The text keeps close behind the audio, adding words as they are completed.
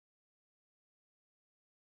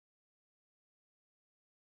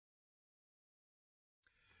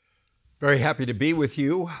Very happy to be with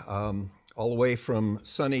you, all the way from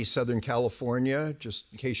sunny Southern California.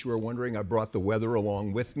 Just in case you were wondering, I brought the weather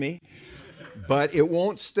along with me. But it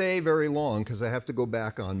won't stay very long because I have to go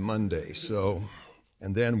back on Monday.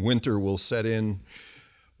 And then winter will set in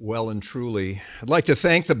well and truly. I'd like to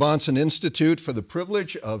thank the Bahnsen Institute for the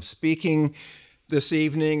privilege of speaking this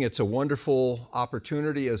evening. It's a wonderful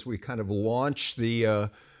opportunity as we kind of launch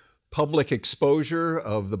the public exposure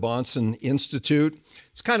of the Bahnsen Institute.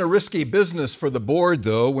 It's kind of risky business for the board,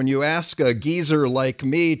 though, when you ask a geezer like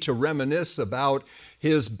me to reminisce about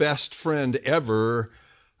his best friend ever.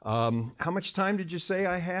 How much time did you say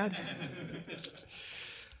I had?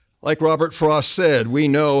 Like Robert Frost said, we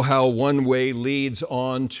know how one way leads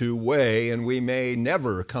on to way, and we may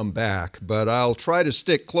never come back, but I'll try to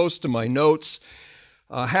stick close to my notes.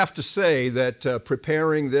 I have to say that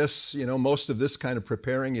preparing this, most of this kind of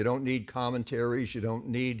preparing, you don't need commentaries, you don't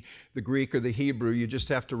need the Greek or the Hebrew, you just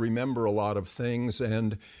have to remember a lot of things,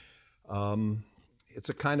 and it's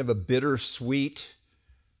a kind of a bittersweet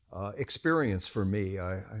experience for me.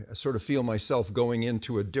 I sort of feel myself going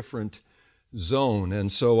into a different zone,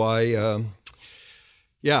 and so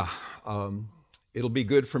it'll be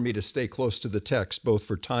good for me to stay close to the text, both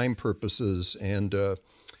for time purposes and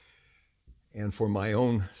for my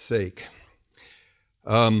own sake.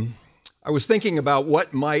 I was thinking about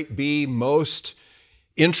what might be most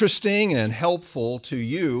interesting and helpful to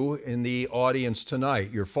you in the audience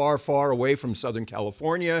tonight. You're far, far away from Southern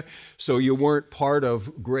California, so you weren't part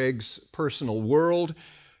of Greg's personal world.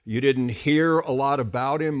 You didn't hear a lot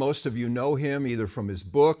about him. Most of you know him either from his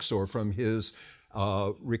books or from his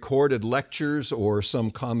recorded lectures or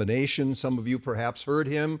some combination. Some of you perhaps heard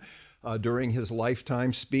him during his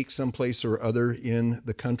lifetime speak someplace or other in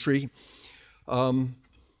the country. And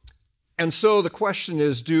so the question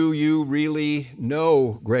is, do you really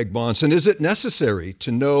know Greg Bahnsen? Is it necessary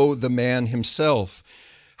to know the man himself?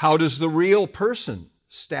 How does the real person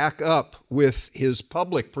stack up with his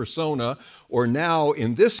public persona, or now,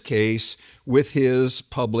 in this case, with his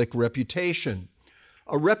public reputation?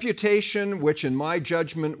 A reputation which, in my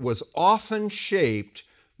judgment, was often shaped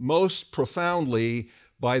most profoundly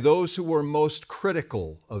by those who were most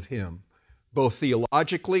critical of him, both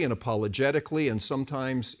theologically and apologetically, and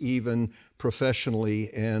sometimes even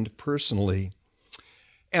professionally and personally.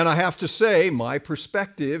 And I have to say, my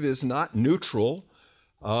perspective is not neutral.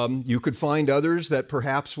 You could find others that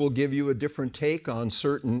perhaps will give you a different take on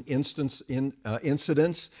certain incidents.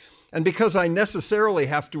 And because I necessarily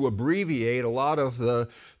have to abbreviate a lot of the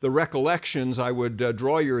recollections, I would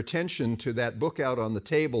draw your attention to that book out on the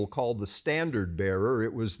table called The Standard Bearer.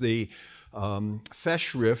 It was the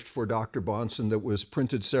Festschrift for Dr. Bahnsen that was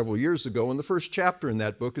printed several years ago. And the first chapter in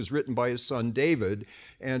that book is written by his son David,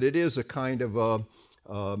 and it is a kind of a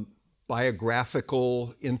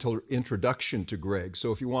biographical introduction to Greg.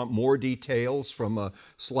 So if you want more details from a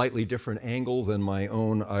slightly different angle than my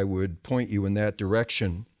own, I would point you in that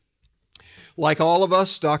direction. Like all of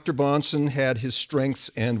us, Dr. Bahnsen had his strengths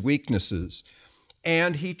and weaknesses,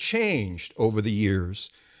 and he changed over the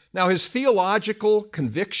years. Now, his theological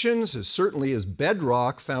convictions, certainly his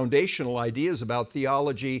bedrock foundational ideas about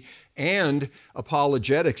theology and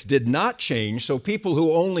apologetics did not change, so people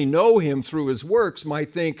who only know him through his works might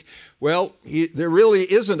think, well, there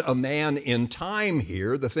really isn't a man in time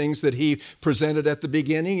here. The things that he presented at the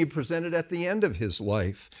beginning, he presented at the end of his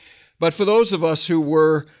life. But for those of us who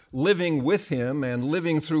were living with him and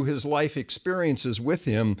living through his life experiences with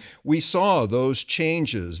him, we saw those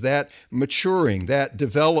changes, that maturing, that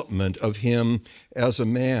development of him as a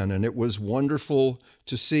man, and it was wonderful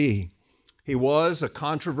to see. He was a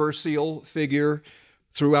controversial figure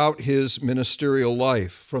throughout his ministerial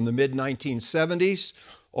life, from the mid-1970s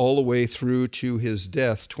all the way through to his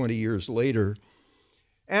death 20 years later.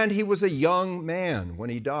 And he was a young man when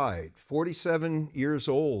he died, 47 years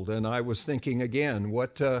old. And I was thinking again,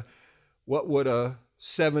 what would a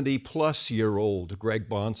 70-plus-year-old Greg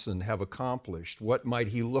Bahnsen have accomplished? What might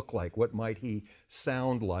he look like? What might he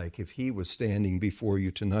sound like if he was standing before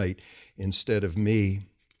you tonight instead of me?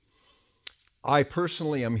 I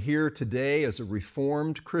personally am here today as a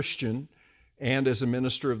Reformed Christian and as a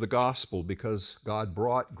minister of the gospel because God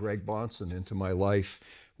brought Greg Bahnsen into my life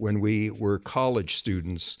when we were college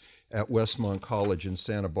students at Westmont College in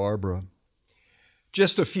Santa Barbara.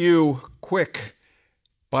 Just a few quick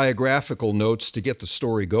biographical notes to get the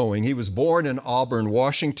story going. He was born in Auburn,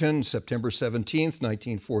 Washington, September 17,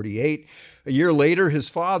 1948. A year later, his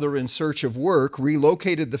father, in search of work,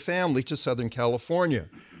 relocated the family to Southern California.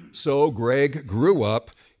 So Greg grew up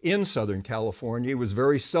in Southern California. He was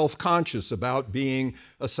very self-conscious about being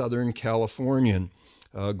a Southern Californian.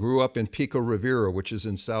 grew up in Pico Rivera, which is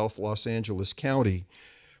in South Los Angeles County.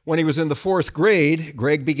 When he was in the 4th grade,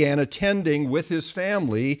 Greg began attending with his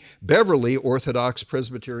family Beverly Orthodox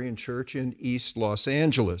Presbyterian Church in East Los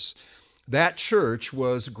Angeles. That church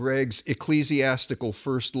was Greg's ecclesiastical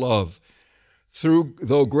first love.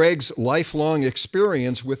 Though Greg's lifelong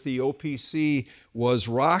experience with the OPC was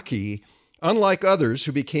rocky, unlike others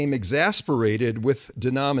who became exasperated with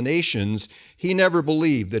denominations, he never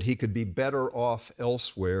believed that he could be better off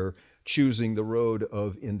elsewhere, choosing the road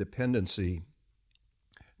of independency.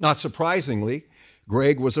 Not surprisingly,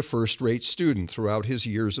 Greg was a first-rate student throughout his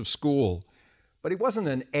years of school, but he wasn't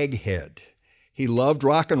an egghead. He loved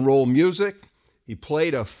rock and roll music. He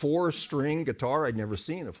played a 4-string guitar. I'd never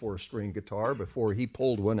seen a 4-string guitar before he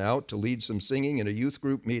pulled one out to lead some singing in a youth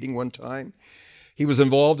group meeting one time. He was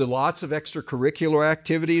involved in lots of extracurricular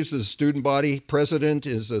activities as student body president,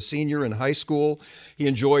 as a senior in high school. He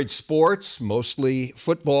enjoyed sports, mostly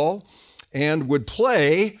football, and would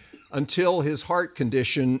play until his heart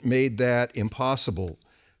condition made that impossible.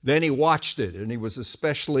 Then he watched it, and he was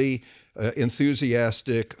especially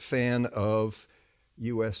enthusiastic fan of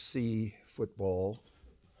USC football.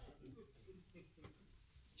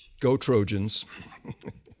 Go Trojans.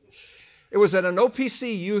 It was at an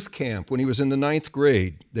OPC youth camp when he was in the 9th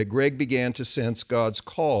grade that Greg began to sense God's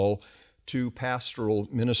call to pastoral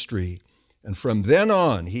ministry. And from then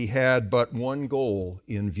on, he had but one goal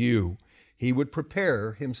in view. He would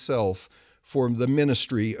prepare himself for the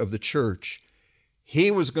ministry of the church. He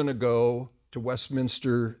was going to go to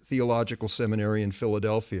Westminster Theological Seminary in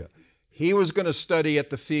Philadelphia. He was going to study at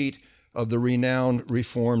the feet of the renowned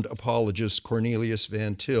Reformed apologist Cornelius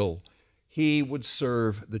Van Til. He would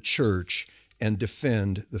serve the church and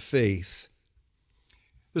defend the faith.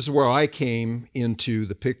 This is where I came into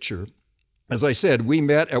the picture. As I said, we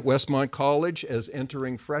met at Westmont College as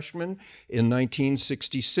entering freshmen in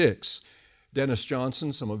 1966. Dennis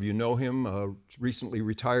Johnson, some of you know him, a recently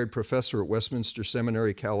retired professor at Westminster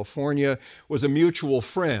Seminary, California, was a mutual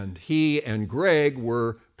friend. He and Greg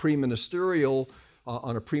were preministerial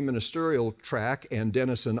on a preministerial track, and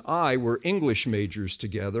Dennis and I were English majors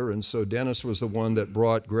together, and so Dennis was the one that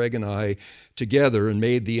brought Greg and I together and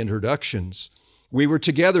made the introductions. We were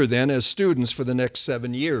together then as students for the next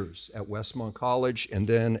 7 years at Westmont College and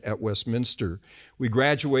then at Westminster. We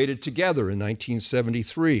graduated together in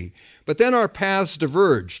 1973, but then our paths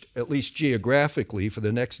diverged, at least geographically, for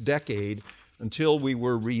the next decade until we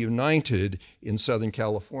were reunited in Southern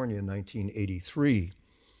California in 1983.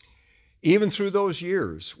 Even through those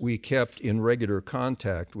years, we kept in regular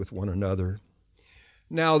contact with one another.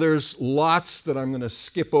 Now, there's lots that I'm going to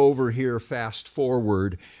skip over here fast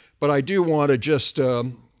forward, but I do want to just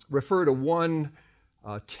refer to one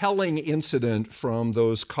telling incident from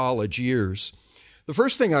those college years. The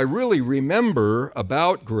first thing I really remember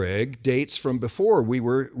about Greg dates from before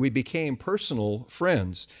we became personal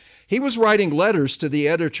friends. He was writing letters to the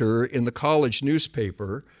editor in the college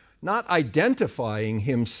newspaper, not identifying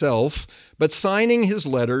himself, but signing his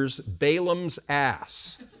letters Balaam's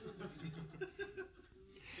ass.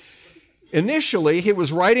 Initially, he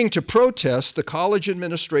was writing to protest the college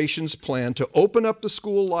administration's plan to open up the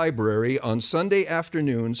school library on Sunday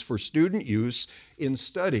afternoons for student use in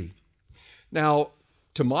study. Now,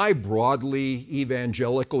 to my broadly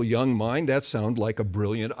evangelical young mind, that sounded like a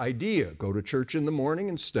brilliant idea. Go to church in the morning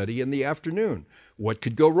and study in the afternoon. What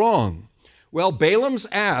could go wrong? Well, Balaam's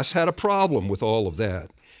ass had a problem with all of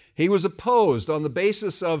that. He was opposed on the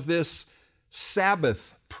basis of this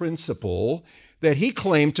Sabbath principle that he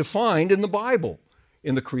claimed to find in the Bible,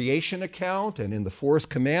 in the creation account and in the fourth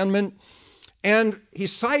commandment. And he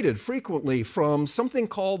cited frequently from something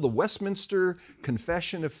called the Westminster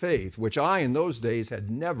Confession of Faith, which I in those days had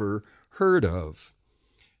never heard of.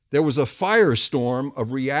 There was a firestorm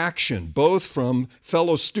of reaction, both from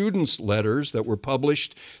fellow students' letters that were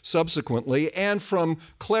published subsequently and from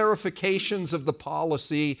clarifications of the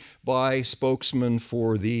policy by spokesmen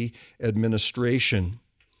for the administration.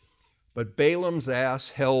 But Balaam's ass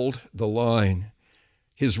held the line.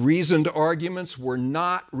 His reasoned arguments were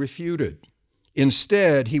not refuted.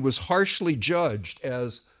 Instead, he was harshly judged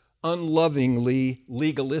as unlovingly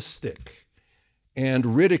legalistic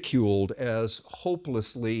and ridiculed as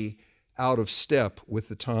hopelessly out of step with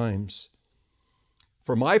the times.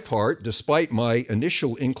 For my part, despite my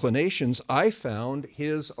initial inclinations, I found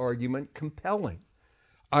his argument compelling.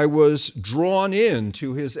 I was drawn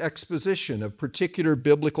into his exposition of particular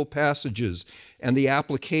biblical passages and the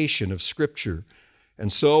application of Scripture,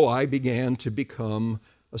 and so I began to become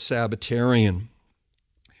a Sabbatarian.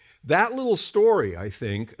 That little story, I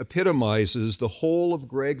think, epitomizes the whole of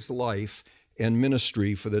Greg's life and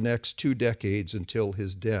ministry for the next 2 decades until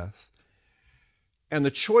his death. And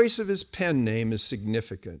the choice of his pen name is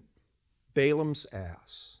significant, Balaam's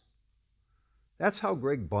ass. That's how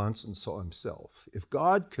Greg Bahnsen saw himself. If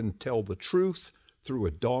God can tell the truth through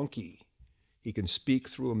a donkey, he can speak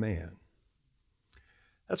through a man.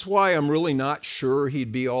 That's why I'm really not sure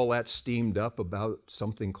he'd be all that steamed up about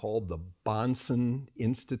something called the Bahnsen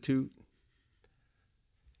Institute.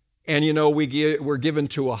 And we're given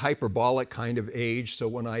to a hyperbolic kind of age, so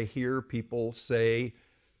when I hear people say,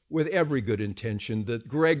 with every good intention, that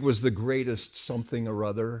Greg was the greatest something or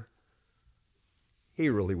other, he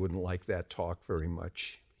really wouldn't like that talk very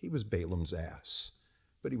much. He was Balaam's ass,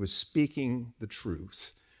 but he was speaking the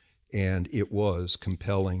truth, and it was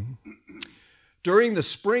compelling. During the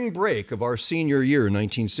spring break of our senior year,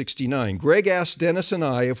 1969, Greg asked Dennis and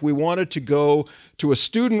I if we wanted to go to a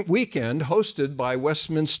student weekend hosted by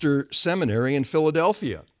Westminster Seminary in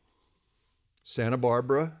Philadelphia. Santa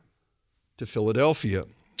Barbara to Philadelphia.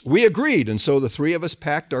 We agreed, and so the 3 of us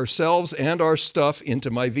packed ourselves and our stuff into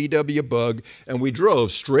my VW Bug, and we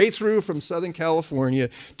drove straight through from Southern California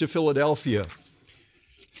to Philadelphia.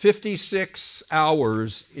 56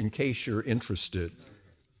 hours, in case you're interested.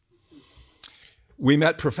 We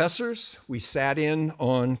met professors, we sat in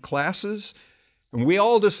on classes, and we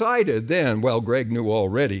all decided then, well, Greg knew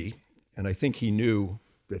already, and I think he knew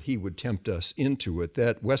that he would tempt us into it,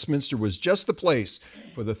 that Westminster was just the place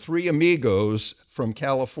for the 3 amigos from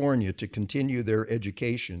California to continue their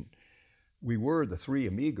education. We were the 3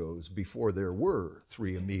 amigos before there were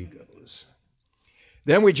 3 amigos.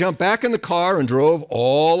 Then we jumped back in the car and drove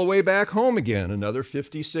all the way back home again, another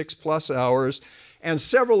 56 plus hours, and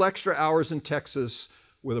several extra hours in Texas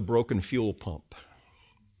with a broken fuel pump.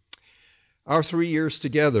 Our 3 years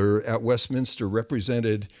together at Westminster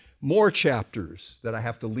represented more chapters that I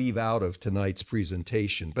have to leave out of tonight's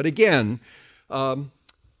presentation. But again, a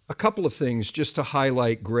couple of things just to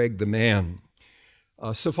highlight Greg the man.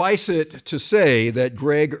 Suffice it to say that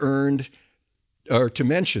to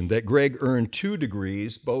mention that Greg earned 2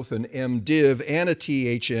 degrees, both an MDiv and a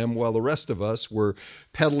THM, while the rest of us were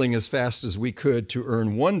pedaling as fast as we could to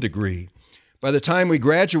earn 1 degree. By the time we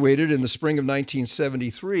graduated in the spring of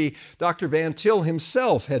 1973, Dr. Van Til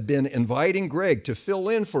himself had been inviting Greg to fill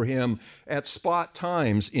in for him at spot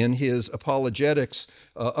times in his apologetics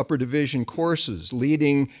upper division courses,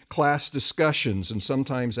 leading class discussions and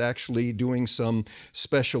sometimes actually doing some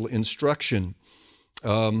special instruction.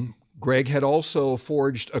 Greg had also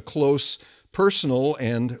forged a close personal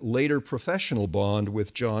and later professional bond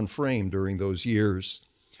with John Frame during those years.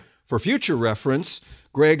 For future reference,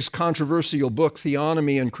 Greg's controversial book,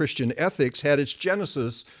 Theonomy and Christian Ethics, had its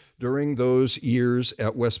genesis during those years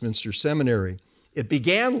at Westminster Seminary. It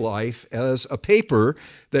began life as a paper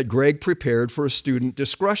that Greg prepared for a student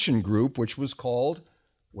discussion group, which was called,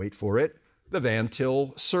 wait for it, the Van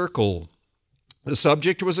Til Circle. The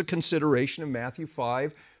subject was a consideration of Matthew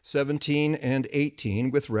 5, 17 and 18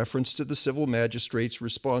 with reference to the civil magistrate's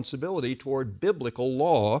responsibility toward biblical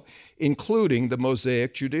law, including the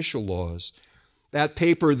Mosaic judicial laws. That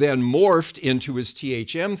paper then morphed into his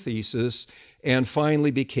THM thesis and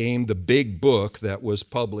finally became the big book that was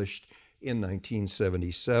published in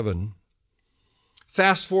 1977.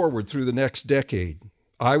 Fast forward through the next decade.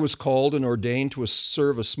 I was called and ordained to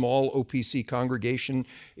serve a small OPC congregation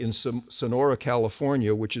in Sonora,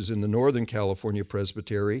 California, which is in the Northern California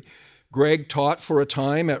Presbytery. Greg taught for a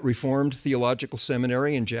time at Reformed Theological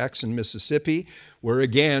Seminary in Jackson, Mississippi, where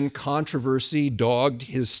again controversy dogged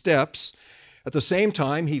his steps. At the same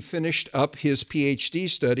time, he finished up his PhD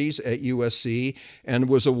studies at USC and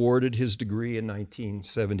was awarded his degree in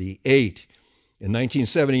 1978. In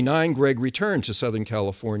 1979, Greg returned to Southern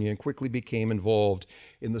California and quickly became involved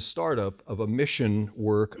in the startup of a mission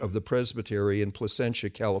work of the Presbytery in Placentia,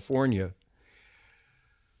 California.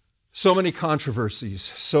 So many controversies,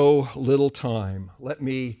 so little time. Let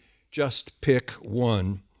me just pick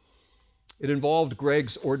one. It involved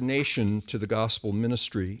Greg's ordination to the gospel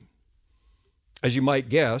ministry. As you might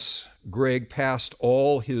guess, Greg passed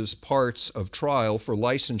all his parts of trial for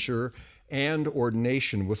licensure and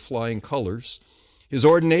ordination with flying colors. His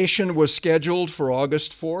ordination was scheduled for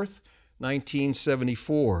August 4th,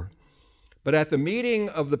 1974. But at the meeting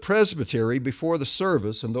of the presbytery before the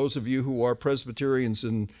service, and those of you who are Presbyterians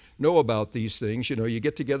and know about these things, you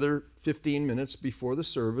get together 15 minutes before the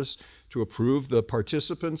service to approve the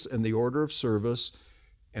participants and the order of service,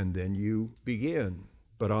 and then you begin.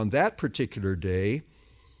 But on that particular day,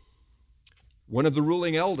 one of the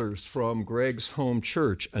ruling elders from Greg's home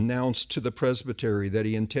church announced to the presbytery that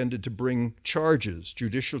he intended to bring charges,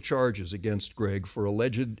 judicial charges against Greg for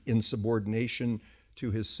alleged insubordination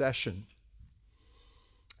to his session.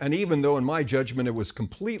 And even though in my judgment it was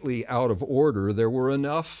completely out of order, there were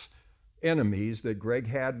enough enemies that Greg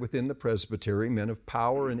had within the presbytery, men of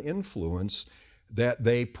power and influence, that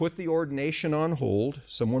they put the ordination on hold.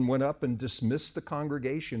 Someone went up and dismissed the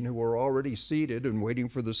congregation who were already seated and waiting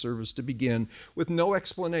for the service to begin with no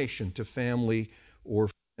explanation to family or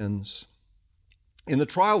friends. In the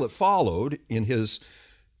trial that followed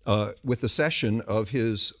with the session of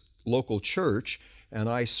his local church, and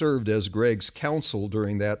I served as Greg's counsel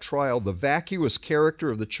during that trial, the vacuous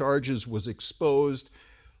character of the charges was exposed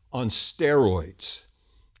on steroids,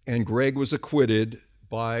 and Greg was acquitted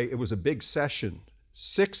it was a big session.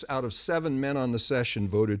 6 out of 7 men on the session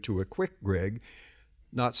voted to acquit Greg.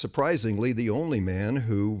 Not surprisingly, the only man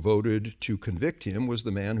who voted to convict him was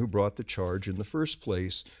the man who brought the charge in the first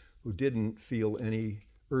place, who didn't feel any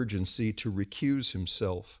urgency to recuse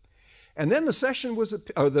himself. And then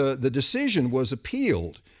the decision was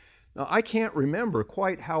appealed. Now, I can't remember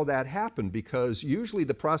quite how that happened, because usually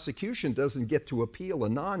the prosecution doesn't get to appeal a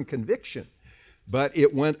non-conviction. But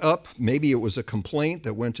it went up. Maybe it was a complaint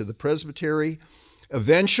that went to the presbytery.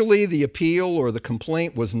 Eventually, the appeal or the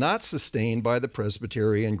complaint was not sustained by the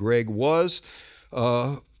presbytery, and Greg was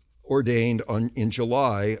ordained in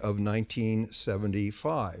July of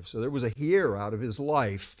 1975. So there was a year out of his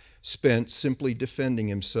life spent simply defending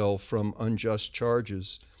himself from unjust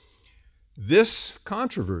charges. This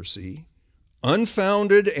controversy,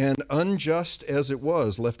 unfounded and unjust as it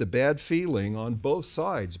was, left a bad feeling on both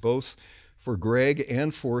sides, both for Greg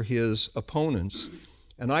and for his opponents.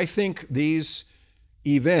 And I think these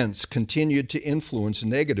events continued to influence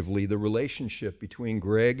negatively the relationship between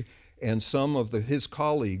Greg and some of his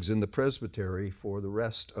colleagues in the presbytery for the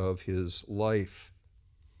rest of his life.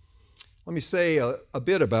 Let me say a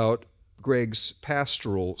bit about Greg's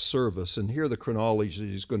pastoral service, and here the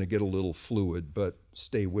chronology is going to get a little fluid, but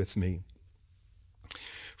stay with me.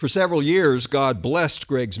 For several years, God blessed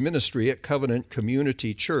Greg's ministry at Covenant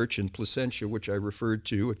Community Church in Placentia, which I referred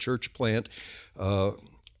to, a church plant a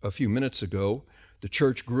few minutes ago. The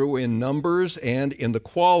church grew in numbers and in the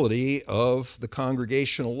quality of the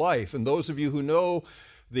congregational life. And those of you who know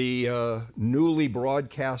the newly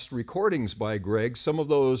broadcast recordings by Greg, some of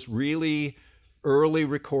those really early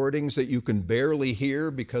recordings that you can barely hear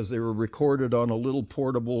because they were recorded on a little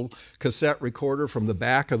portable cassette recorder from the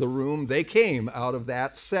back of the room, they came out of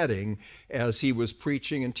that setting as he was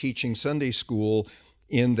preaching and teaching Sunday school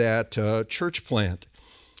in that church plant.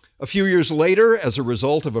 A few years later, as a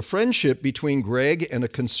result of a friendship between Greg and a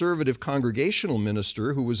conservative congregational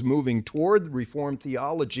minister who was moving toward Reformed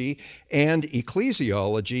theology and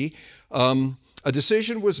ecclesiology, a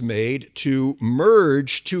decision was made to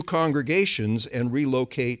merge 2 congregations and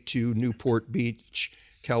relocate to Newport Beach,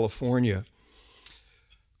 California.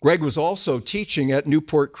 Greg was also teaching at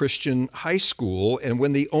Newport Christian High School, and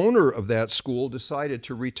when the owner of that school decided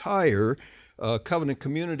to retire, Covenant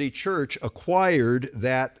Community Church acquired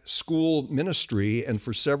that school ministry, and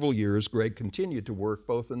for several years, Greg continued to work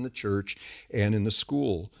both in the church and in the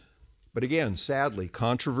school. But again, sadly,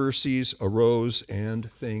 controversies arose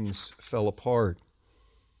and things fell apart.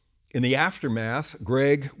 In the aftermath,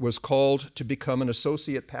 Greg was called to become an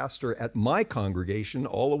associate pastor at my congregation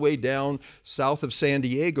all the way down south of San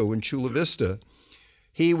Diego in Chula Vista.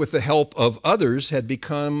 He, with the help of others, had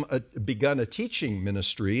begun a teaching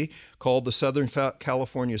ministry called the Southern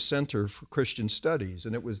California Center for Christian Studies,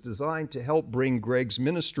 and it was designed to help bring Greg's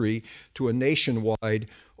ministry to a nationwide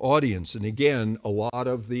audience. And again, a lot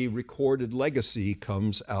of the recorded legacy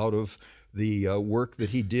comes out of the work that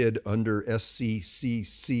he did under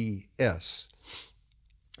SCCCS.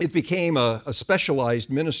 It became a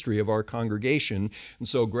specialized ministry of our congregation, and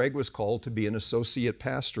so Greg was called to be an associate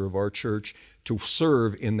pastor of our church to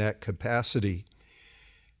serve in that capacity.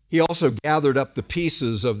 He also gathered up the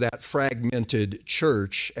pieces of that fragmented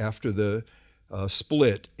church after the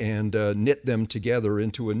split and knit them together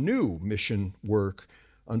into a new mission work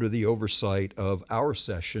under the oversight of our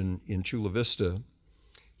session in Chula Vista.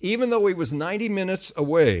 Even though he was 90 minutes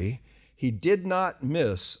away, he did not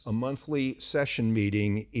miss a monthly session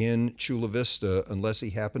meeting in Chula Vista unless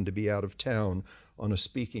he happened to be out of town on a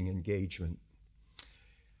speaking engagement.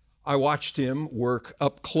 I watched him work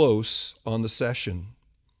up close on the session.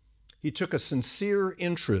 He took a sincere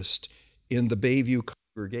interest in the Bayview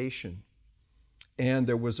congregation, and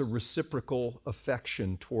there was a reciprocal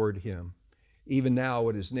affection toward him. Even now,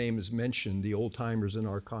 when his name is mentioned, the old-timers in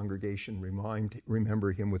our congregation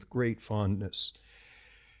remember him with great fondness.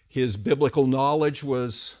 His biblical knowledge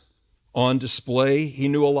was on display. He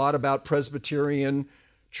knew a lot about Presbyterian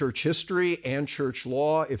church history and church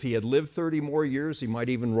law. If he had lived 30 more years, he might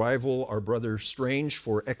even rival our brother Strange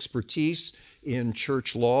for expertise in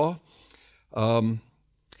church law.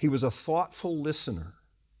 He was a thoughtful listener.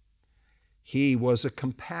 He was a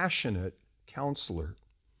compassionate counselor.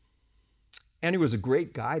 And he was a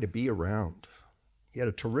great guy to be around. He had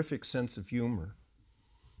a terrific sense of humor.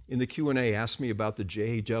 In the Q&A, asked me about the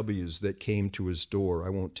JWs that came to his door. I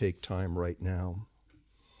won't take time right now.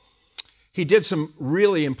 He did some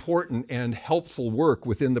really important and helpful work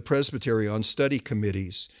within the presbytery on study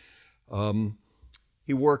committees.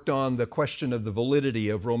 He worked on the question of the validity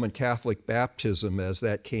of Roman Catholic baptism as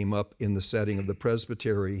that came up in the setting of the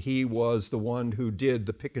presbytery. He was the one who did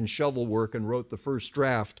the pick and shovel work and wrote the first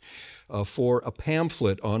draft for a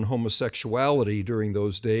pamphlet on homosexuality during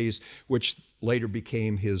those days, which later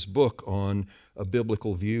became his book on a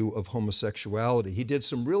biblical view of homosexuality. He did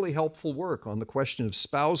some really helpful work on the question of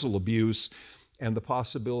spousal abuse and the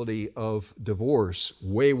possibility of divorce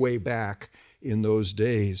way, way back in those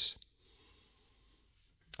days.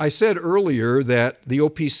 I said earlier that the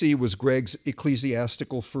OPC was Greg's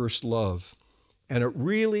ecclesiastical first love, and it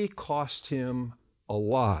really cost him a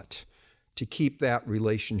lot to keep that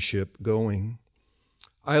relationship going.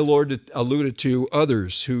 I alluded to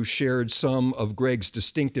others who shared some of Greg's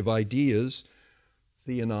distinctive ideas: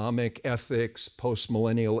 theonomic ethics,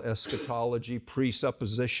 postmillennial eschatology,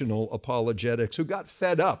 presuppositional apologetics, who got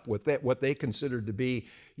fed up with what they considered to be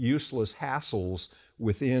useless hassles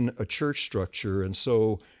within a church structure, and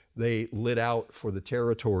so they lit out for the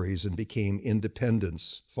territories and became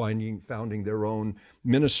independents, founding their own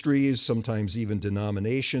ministries, sometimes even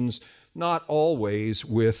denominations, not always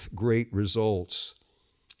with great results.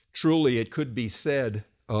 Truly, it could be said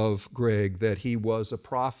of Greg that he was a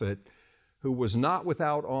prophet who was not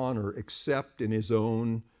without honor except in his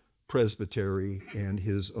own presbytery and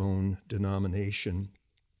his own denomination.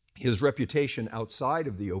 His reputation outside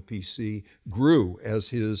of the OPC grew as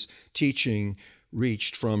his teaching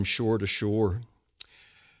reached from shore to shore.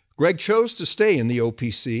 Greg chose to stay in the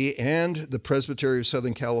OPC and the Presbytery of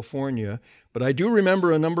Southern California, but I do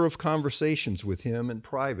remember a number of conversations with him in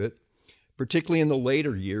private, particularly in the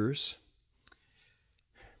later years.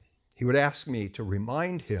 He would ask me to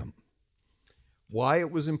remind him why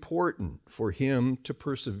it was important for him to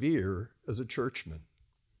persevere as a churchman,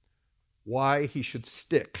 why he should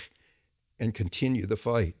stick and continue the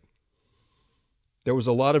fight. There was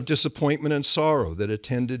a lot of disappointment and sorrow that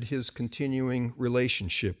attended his continuing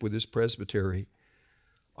relationship with his presbytery.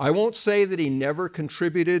 I won't say that he never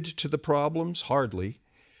contributed to the problems, hardly,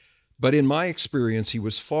 but in my experience, he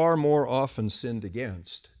was far more often sinned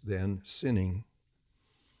against than sinning.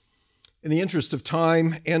 In the interest of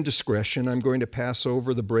time and discretion, I'm going to pass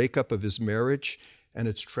over the breakup of his marriage and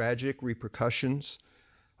its tragic repercussions.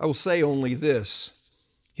 I will say only this: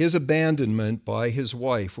 his abandonment by his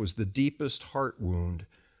wife was the deepest heart wound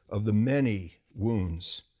of the many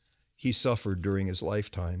wounds he suffered during his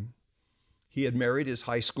lifetime. He had married his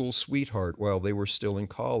high school sweetheart while they were still in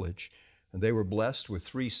college, and they were blessed with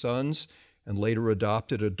 3 sons and later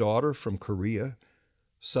adopted a daughter from Korea.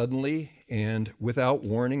 Suddenly, and without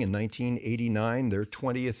warning, in 1989, their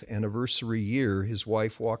 20th anniversary year, his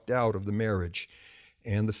wife walked out of the marriage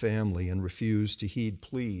and the family and refused to heed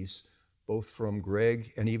pleas, both from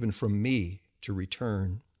Greg and even from me, to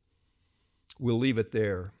return. We'll leave it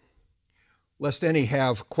there. Lest any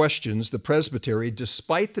have questions, the presbytery,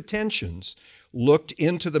 despite the tensions, looked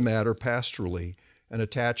into the matter pastorally and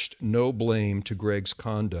attached no blame to Greg's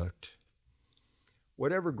conduct.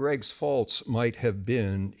 Whatever Greg's faults might have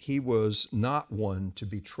been, he was not one to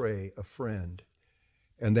betray a friend,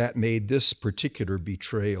 and that made this particular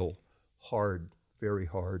betrayal hard, very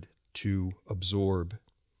hard to absorb.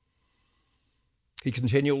 He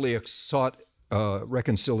continually sought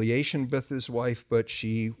reconciliation with his wife, but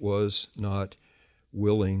she was not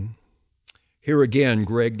willing. Here again,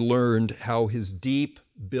 Greg learned how his deep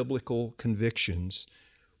biblical convictions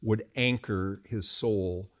would anchor his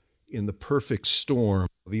soul in the perfect storm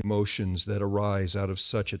of emotions that arise out of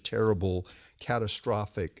such a terrible,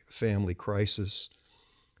 catastrophic family crisis.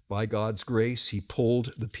 By God's grace, he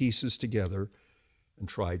pulled the pieces together and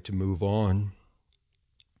tried to move on.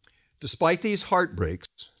 Despite these heartbreaks,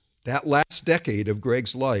 that last decade of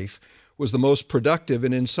Greg's life was the most productive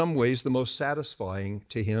and in some ways the most satisfying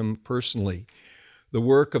to him personally. The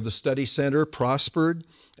work of the study center prospered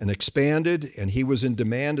and expanded, and he was in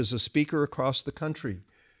demand as a speaker across the country.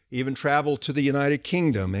 He even traveled to the United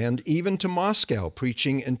Kingdom and even to Moscow,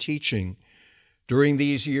 preaching and teaching. During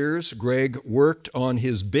these years, Greg worked on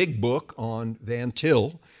his big book on Van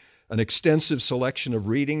Til, an extensive selection of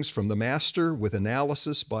readings from the Master with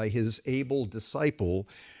analysis by his able disciple.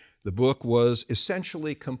 The book was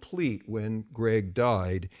essentially complete when Greg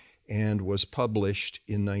died and was published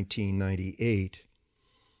in 1998.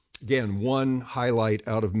 Again, one highlight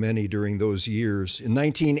out of many during those years. In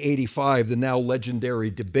 1985, the now legendary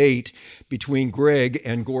debate between Greg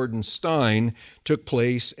and Gordon Stein took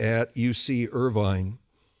place at UC Irvine.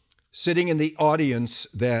 Sitting in the audience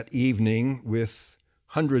that evening with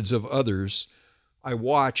hundreds of others, I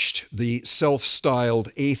watched the self-styled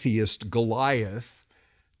atheist Goliath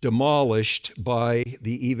demolished by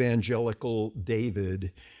the evangelical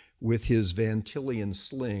David with his Van Tillian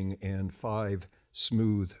sling and 5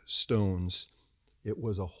 smooth stones. It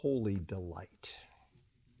was a holy delight.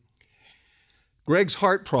 Greg's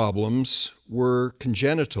heart problems were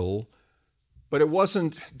congenital, but it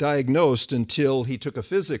wasn't diagnosed until he took a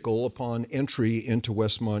physical upon entry into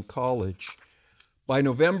Westmont College. By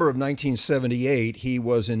November of 1978, he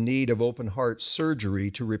was in need of open heart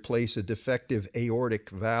surgery to replace a defective aortic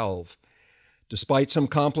valve. Despite some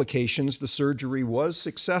complications, the surgery was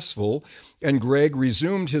successful, and Greg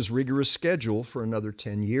resumed his rigorous schedule for another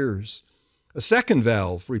 10 years. A second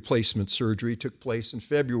valve replacement surgery took place in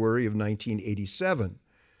February of 1987.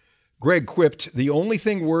 Greg quipped, "The only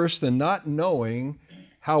thing worse than not knowing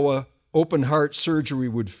how an open heart surgery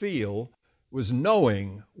would feel was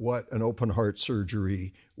knowing what an open heart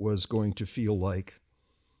surgery was going to feel like."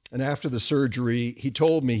 And after the surgery, he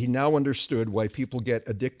told me he now understood why people get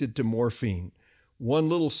addicted to morphine. One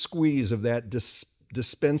little squeeze of that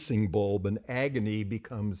dispensing bulb and agony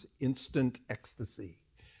becomes instant ecstasy.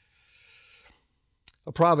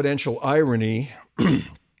 A providential irony,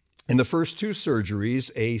 in the first 2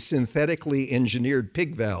 surgeries, a synthetically engineered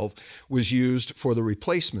pig valve was used for the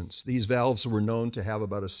replacements. These valves were known to have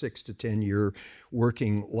about a 6 to 10 year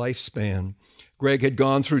working lifespan. Greg had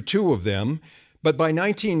gone through 2 of them, but by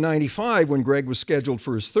 1995, when Greg was scheduled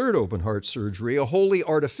for his 3rd open heart surgery, a wholly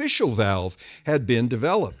artificial valve had been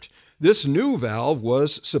developed. This new valve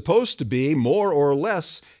was supposed to be more or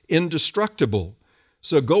less indestructible.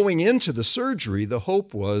 So going into the surgery, the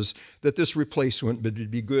hope was that this replacement would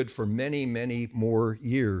be good for many, many more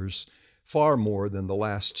years, far more than the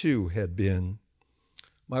last 2 had been.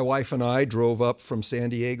 My wife and I drove up from San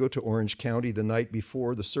Diego to Orange County the night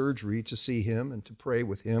before the surgery to see him and to pray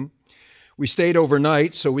with him. We stayed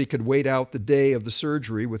overnight so we could wait out the day of the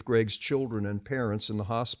surgery with Greg's children and parents in the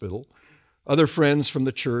hospital. Other friends from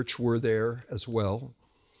the church were there as well.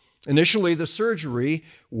 Initially, the surgery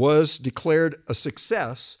was declared a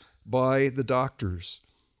success by the doctors.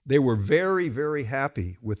 They were very, very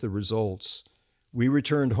happy with the results. We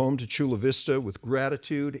returned home to Chula Vista with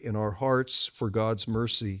gratitude in our hearts for God's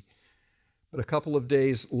mercy. But a couple of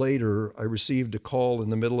days later, I received a call in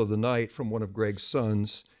the middle of the night from one of Greg's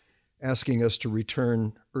sons asking us to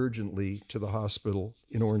return urgently to the hospital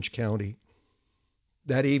in Orange County.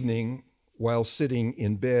 That evening, while sitting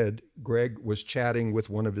in bed, Greg was chatting with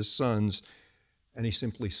one of his sons, and he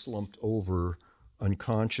simply slumped over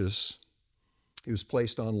unconscious. He was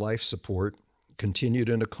placed on life support, continued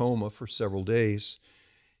in a coma for several days.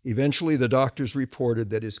 Eventually, the doctors reported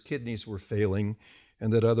that his kidneys were failing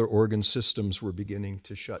and that other organ systems were beginning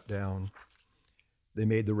to shut down. They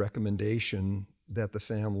made the recommendation that the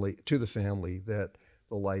family that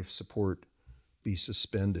the life support be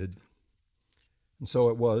suspended. And so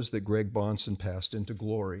it was that Greg Bahnsen passed into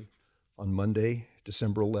glory on Monday,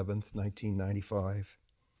 December 11th, 1995.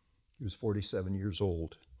 He was 47 years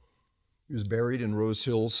old. He was buried in Rose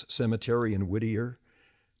Hills Cemetery in Whittier.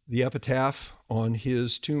 The epitaph on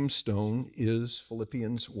his tombstone is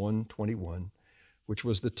Philippians 1:21, which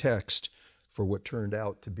was the text for what turned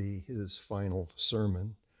out to be his final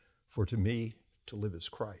sermon. For to me, to live is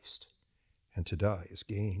Christ, and to die is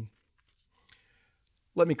gain.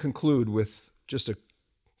 Let me conclude with just a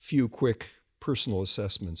few quick personal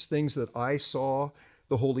assessments, things that I saw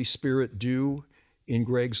the Holy Spirit do in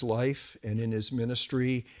Greg's life and in his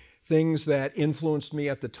ministry, things that influenced me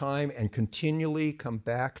at the time and continually come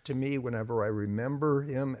back to me whenever I remember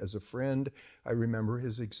him as a friend. I remember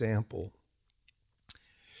his example.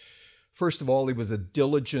 First of all, he was a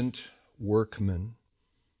diligent workman.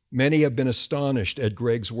 Many have been astonished at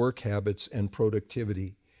Greg's work habits and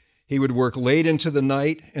productivity. He would work late into the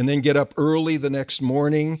night and then get up early the next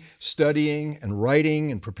morning, studying and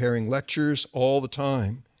writing and preparing lectures all the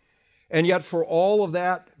time. And yet for all of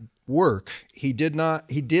that work, he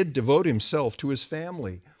did devote himself to his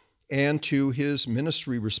family and to his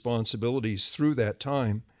ministry responsibilities through that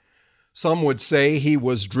time. Some would say he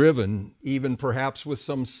was driven, even perhaps with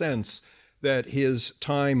some sense that his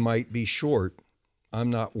time might be short. I'm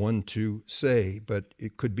not one to say, but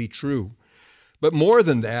it could be true. But more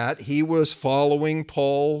than that, he was following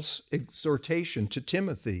Paul's exhortation to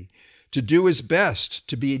Timothy to do his best,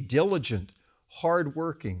 to be diligent,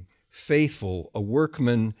 hardworking, faithful, a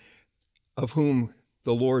workman of whom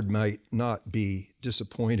the Lord might not be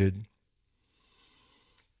disappointed.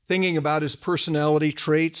 Thinking about his personality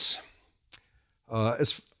traits,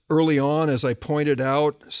 as early on, as I pointed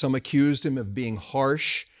out, some accused him of being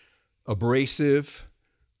harsh, abrasive,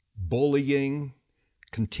 bullying,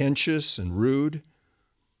 contentious, and rude.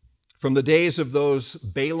 From the days of those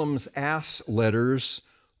Balaam's ass letters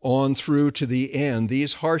on through to the end,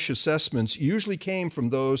 these harsh assessments usually came from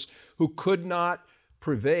those who could not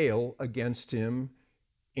prevail against him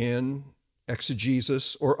in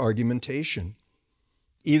exegesis or argumentation,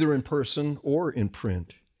 either in person or in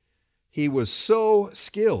print. He was so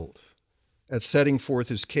skilled at setting forth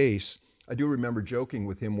his case. I do remember joking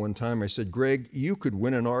with him one time. I said, "Greg, you could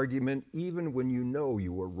win an argument even when you know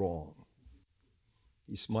you were wrong."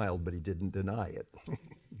 He smiled, but he didn't deny it.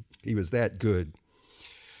 He was that good.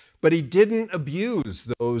 But he didn't abuse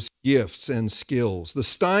those gifts and skills. The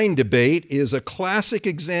Stein debate is a classic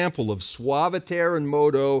example of suaviter in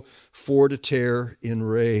modo, fortiter in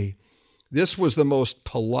re. This was the most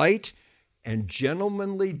polite and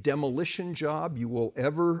gentlemanly demolition job you will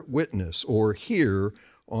ever witness or hear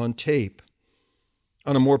on tape.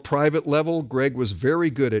 On a more private level, Greg was very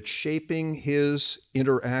good at shaping his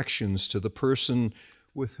interactions to the person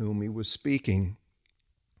with whom he was speaking.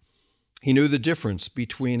 He knew the difference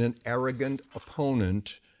between an arrogant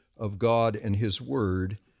opponent of God and his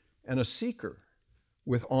word and a seeker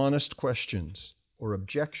with honest questions or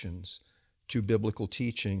objections to biblical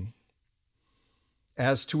teaching.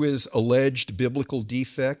 As to his alleged biblical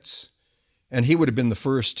defects, and he would have been the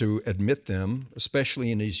first to admit them,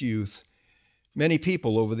 especially in his youth, many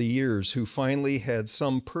people over the years who finally had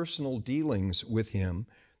some personal dealings with him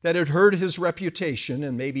that had hurt his reputation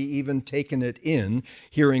and maybe even taken it in,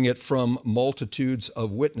 hearing it from multitudes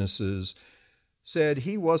of witnesses, said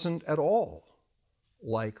he wasn't at all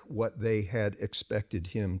like what they had expected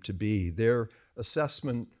him to be. Their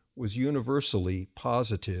assessment was universally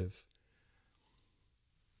positive.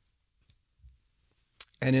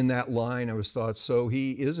 And in that line, I was thought, so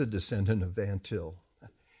he is a descendant of Van Til.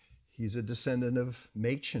 He's a descendant of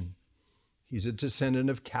Machen. He's a descendant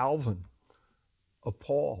of Calvin, of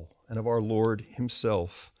Paul, and of our Lord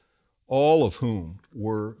himself, all of whom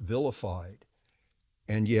were vilified,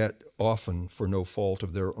 and yet often for no fault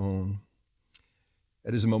of their own.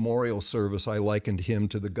 At his memorial service, I likened him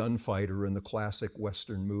to the gunfighter in the classic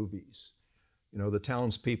Western movies. You know, the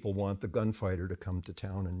townspeople want the gunfighter to come to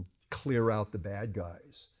town and clear out the bad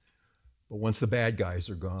guys. But once the bad guys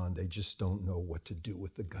are gone, they just don't know what to do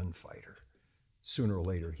with the gunfighter. Sooner or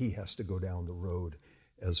later, he has to go down the road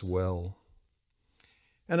as well.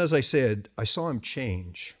 And as I said, I saw him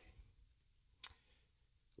change.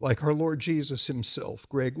 Like our Lord Jesus himself,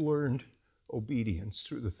 Greg learned obedience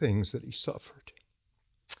through the things that he suffered.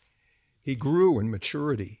 He grew in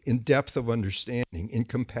maturity, in depth of understanding, in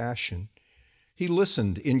compassion. He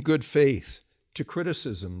listened in good faith to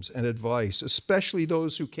criticisms and advice, especially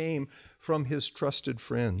those who came from his trusted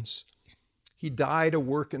friends. He died a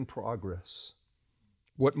work in progress.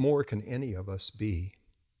 What more can any of us be?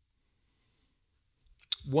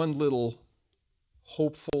 One little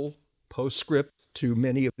hopeful postscript to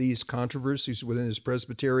many of these controversies within his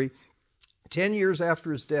presbytery. 10 years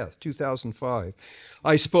after his death, 2005,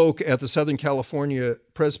 I spoke at the Southern California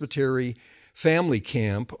Presbytery Family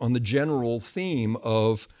Camp on the general theme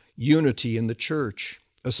of unity in the church,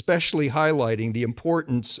 especially highlighting the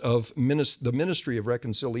importance of the ministry of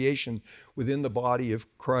reconciliation within the body of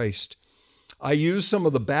Christ. I used some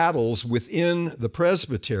of the battles within the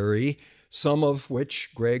presbytery, some of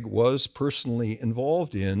which Greg was personally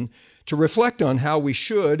involved in, to reflect on how we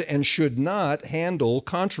should and should not handle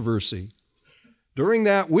controversy. During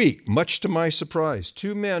that week, much to my surprise,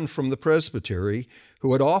 two men from the presbytery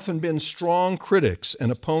who had often been strong critics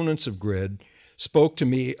and opponents of Greg spoke to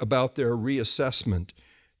me about their reassessment.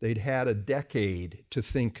 They'd had a decade to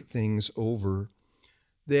think things over.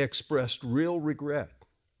 They expressed real regret,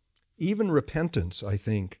 even repentance, I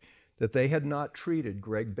think, that they had not treated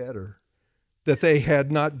Greg better, that they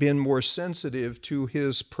had not been more sensitive to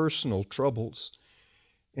his personal troubles,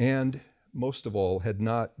 and most of all, had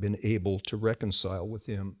not been able to reconcile with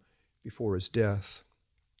him before his death.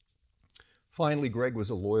 Finally, Greg was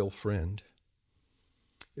a loyal friend.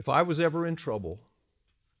 If I was ever in trouble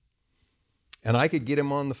and I could get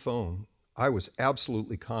him on the phone, I was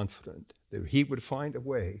absolutely confident that he would find a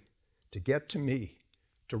way to get to me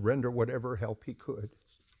to render whatever help he could.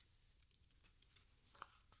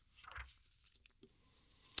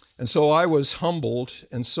 And so I was humbled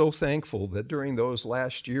and so thankful that during those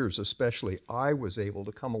last years especially, I was able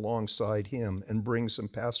to come alongside him and bring some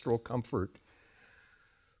pastoral comfort.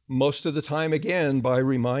 Most of the time, again, by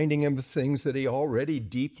reminding him of things that he already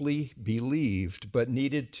deeply believed but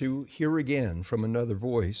needed to hear again from another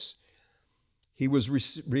voice. He was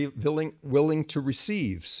willing to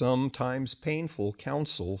receive sometimes painful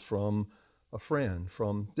counsel from a friend,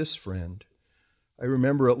 from this friend. I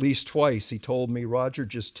remember at least twice he told me, "Roger,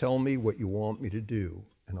 just tell me what you want me to do,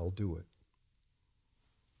 and I'll do it.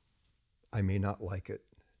 I may not like it,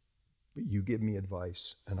 but you give me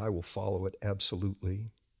advice, and I will follow it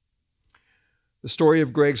absolutely." The story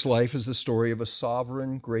of Greg's life is the story of a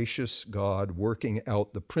sovereign, gracious God working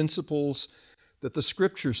out the principles that the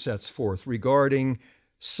Scripture sets forth regarding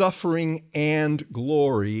suffering and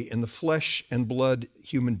glory in the flesh and blood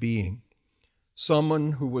human being.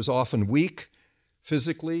 Someone who was often weak,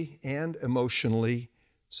 physically and emotionally,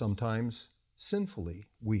 sometimes sinfully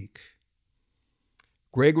weak.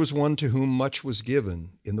 Greg was one to whom much was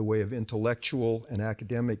given in the way of intellectual and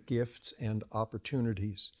academic gifts and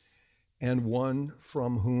opportunities, and one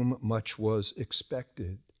from whom much was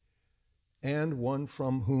expected, and one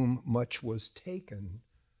from whom much was taken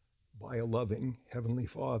by a loving Heavenly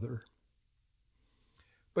Father.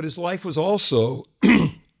 But his life was also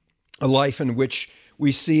a life in which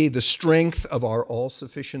we see the strength of our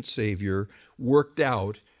all-sufficient Savior worked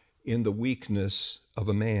out in the weakness of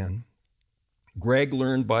a man. Greg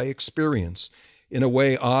learned by experience, in a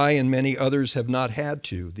way I and many others have not had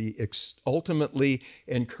to, the ultimately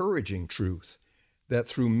encouraging truth that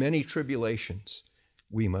through many tribulations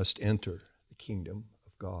we must enter the kingdom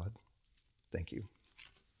of God. Thank you.